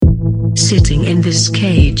Sitting in this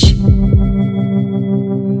cage,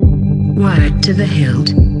 wired to the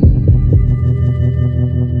hilt,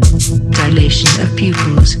 dilation of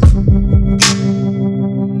pupils,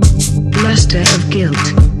 luster of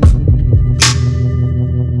guilt,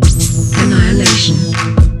 annihilation,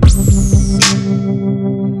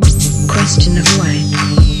 question of why,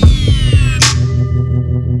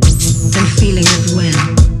 and feeling of when,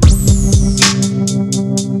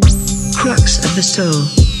 crux of the soul,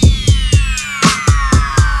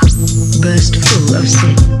 burst full of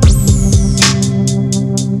sin,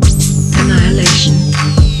 annihilation,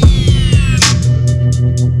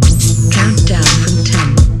 countdown from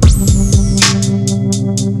 10,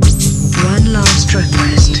 one last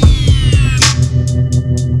request,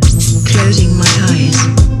 closing my eyes,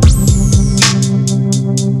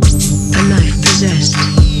 a life possessed,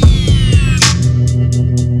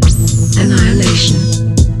 annihilation,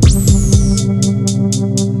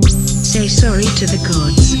 say sorry to the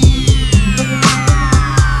gods.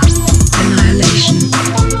 Annihilation.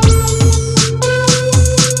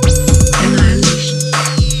 Annihilation.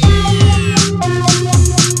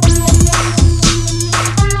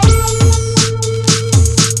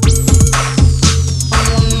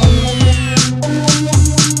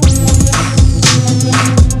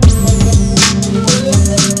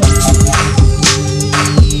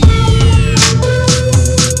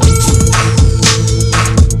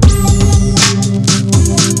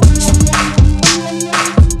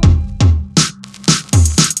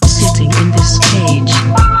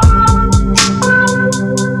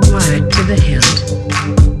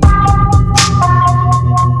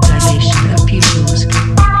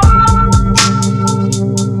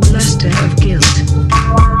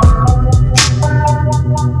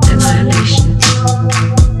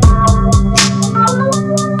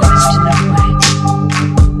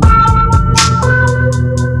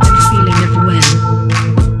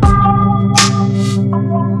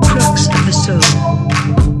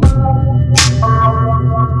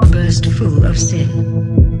 Full of sin,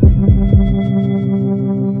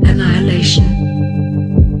 annihilation,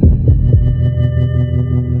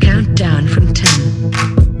 countdown from 10,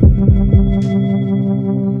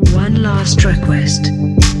 one last request,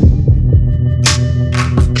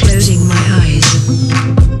 closing my eyes,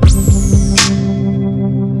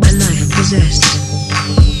 a life possessed,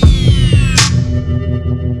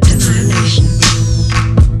 annihilation,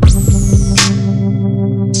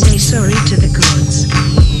 say sorry to the gods.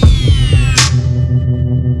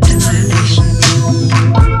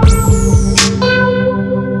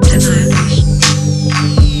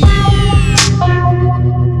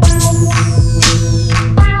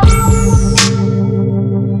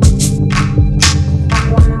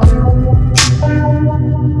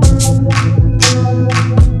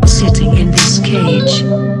 Cage,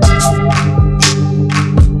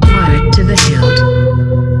 wired to the hilt,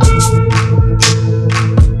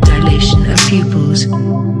 dilation of pupils,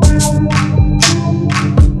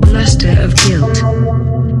 luster of guilt,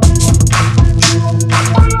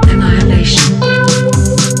 annihilation,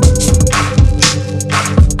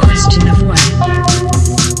 question of why,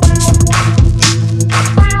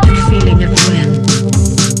 and feeling of when,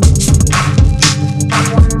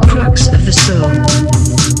 crux of the soul,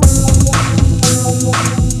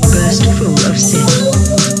 burst full of sin,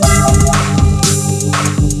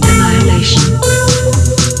 annihilation,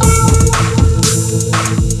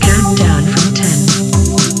 countdown from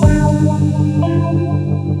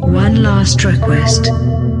 10, one last request,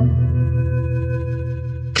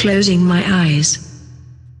 closing my eyes.